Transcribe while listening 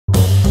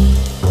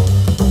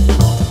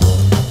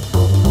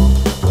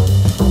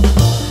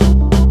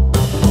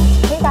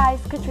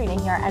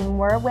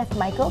we're with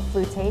Michael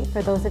Flutie.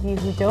 For those of you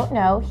who don't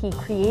know, he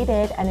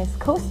created and is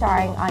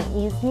co-starring on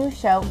E's new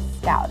show,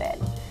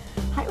 Scouted.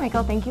 Hi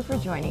Michael, thank you for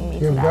joining me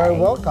today. You're very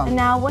welcome. And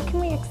now, what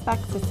can we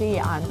expect to see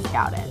on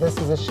Scouted? This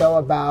is a show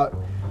about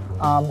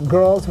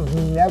girls who've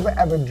never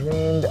ever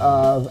dreamed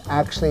of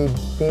actually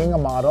being a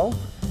model,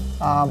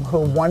 who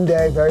one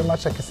day, very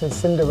much like a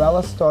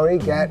Cinderella story,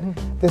 get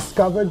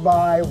discovered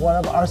by one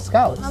of our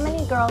scouts. How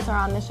many girls are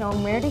on the show,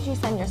 and where did you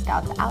send your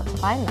scouts out to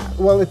find them?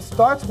 Well, it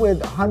starts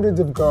with hundreds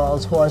of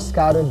girls who are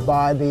scouted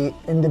by the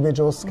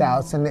individual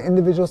scouts, and the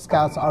individual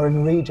scouts are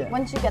in region.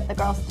 Once you get the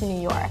girls to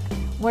New York,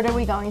 what are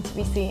we going to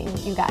be seeing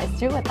you guys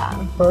do with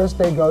them? First,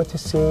 they go to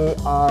see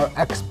our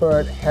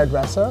expert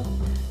hairdresser,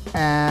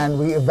 and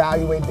we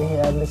evaluate the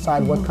hair and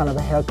decide what kind of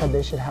a haircut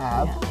they should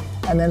have. Yeah.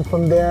 And then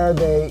from there,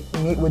 they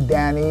meet with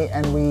Danny,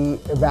 and we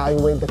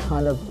evaluate the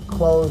kind of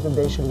clothes that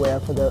they should wear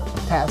for the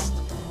test.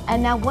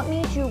 And now, what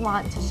made you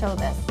want to show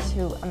this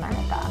to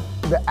America?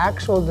 The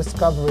actual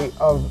discovery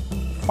of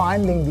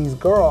finding these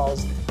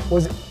girls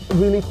was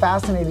really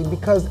fascinating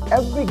because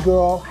every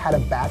girl had a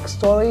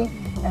backstory,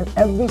 and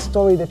every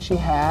story that she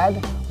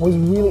had was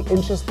really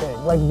interesting.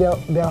 Like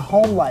their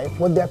home life,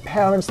 what their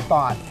parents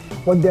thought,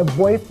 what their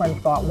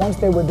boyfriend thought once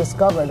they were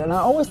discovered. And I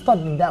always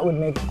thought that that would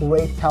make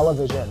great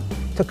television,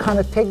 to kind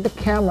of take the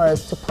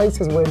cameras to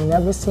places we've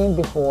never seen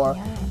before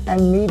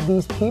and meet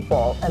these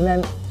people, and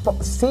then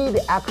see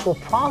the actual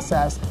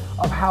process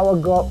of how a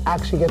girl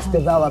actually gets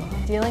developed.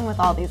 Dealing with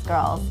all these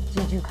girls,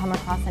 did you come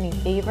across any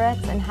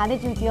favorites, and how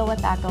did you deal with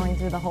that going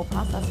through the whole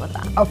process with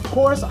them? Of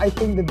course, I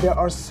think that there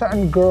are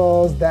certain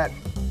girls that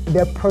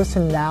their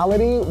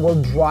personality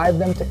will drive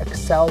them to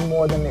excel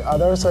more than the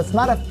others. So it's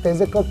not a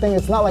physical thing.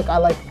 It's not like I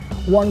like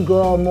one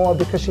girl more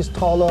because she's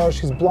taller or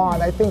she's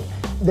blonde. I think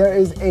there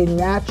is a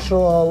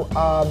natural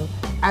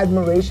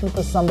admiration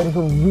for somebody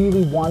who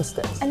really wants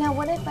this. And now,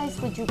 what advice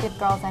would you give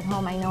girls at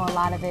home? I know a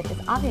lot of it is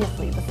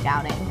obviously the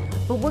scouting,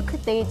 but what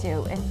could they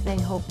do if they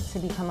hope to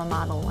become a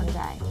model one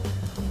day?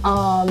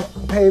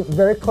 Pay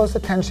very close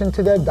attention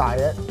to their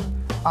diet.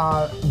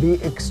 Be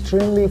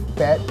extremely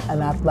fit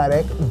and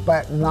athletic,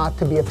 but not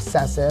to be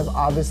obsessive.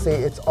 Obviously,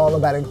 it's all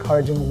about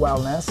encouraging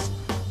wellness,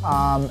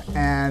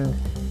 and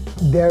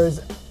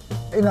there's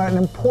an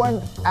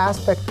important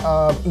aspect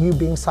of you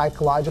being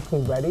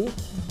psychologically ready.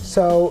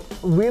 So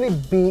really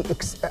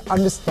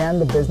understand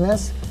the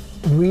business,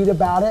 read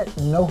about it,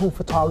 know who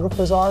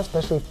photographers are,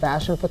 especially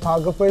fashion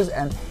photographers,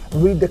 and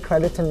read the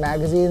credits in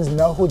magazines,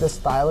 know who the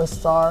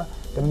stylists are,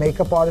 the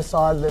makeup artists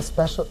are,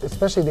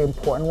 especially the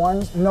important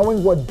ones.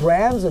 Knowing what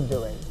brands are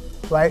doing,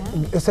 right?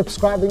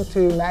 Subscribing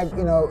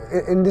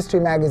to industry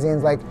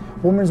magazines like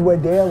Women's Wear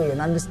Daily,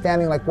 and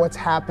understanding like what's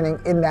happening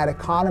in that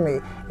economy.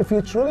 If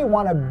you truly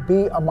want to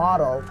be a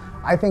model,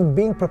 I think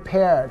being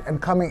prepared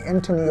and coming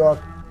into New York,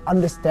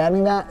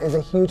 understanding that is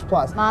a huge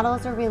plus.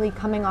 Models are really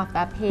coming off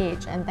that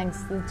page, and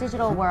thanks to the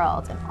digital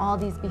world and all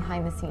these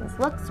behind the scenes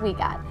looks we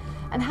get.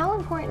 And how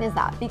important is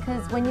that?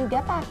 Because when you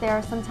get back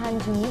there,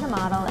 sometimes you meet a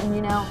model and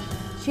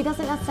she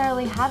doesn't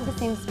necessarily have the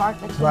same spark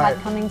that she had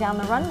coming down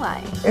the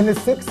runway. In the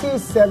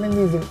 60s,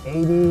 70s, and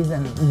 80s,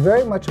 and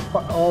very much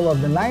all of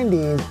the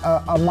 90s,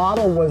 a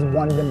model was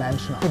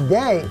one-dimensional.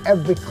 Today,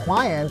 every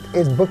client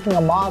is booking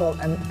a model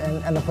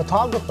and a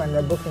photographer, and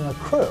they're booking a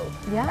crew.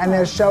 Yeah. And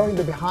they're showing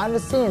the behind the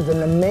scenes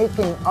and the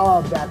making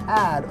of that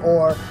ad,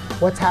 or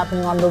what's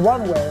happening on the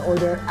runway, or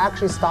they're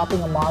actually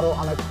stopping a model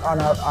on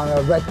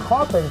a red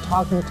carpet and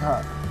talking to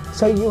her.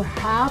 So you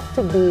have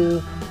to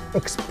be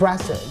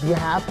expressive, you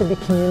have to be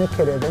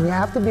communicative, and you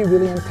have to be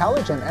really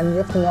intelligent, and you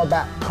have to know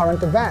about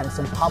current events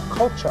and pop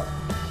culture.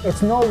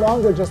 It's no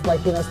longer just like,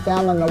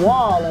 stand on the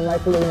wall and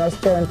like,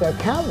 stare into a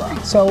camera.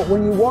 So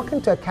when you walk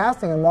into a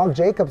casting, and Marc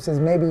Jacobs has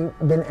maybe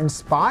been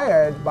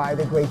inspired by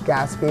The Great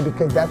Gatsby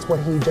because that's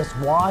what he just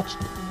watched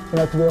 3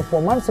 or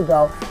 4 months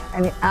ago,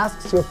 and he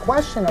asks you a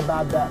question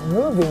about that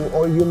movie,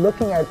 or you're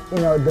looking at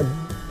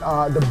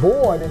the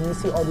board and you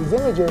see all these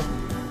images.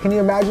 Can you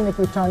imagine if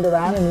you turned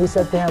around and you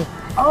said to him,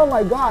 "Oh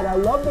my God, I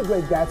love The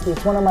Great Gatsby,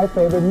 it's one of my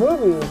favorite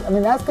movies." I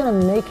mean, that's going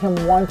to make him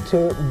want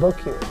to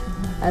book you.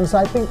 And so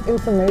I think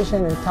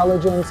information,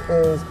 intelligence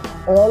is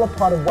all a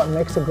part of what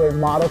makes a great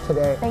model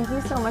today. Thank you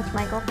so much,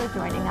 Michael, for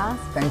joining us.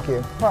 Thank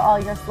you. For all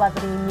your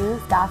celebrity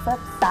news, gossip,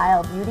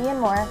 style, beauty,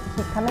 and more,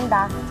 keep coming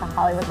back to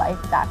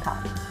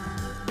HollywoodLife.com.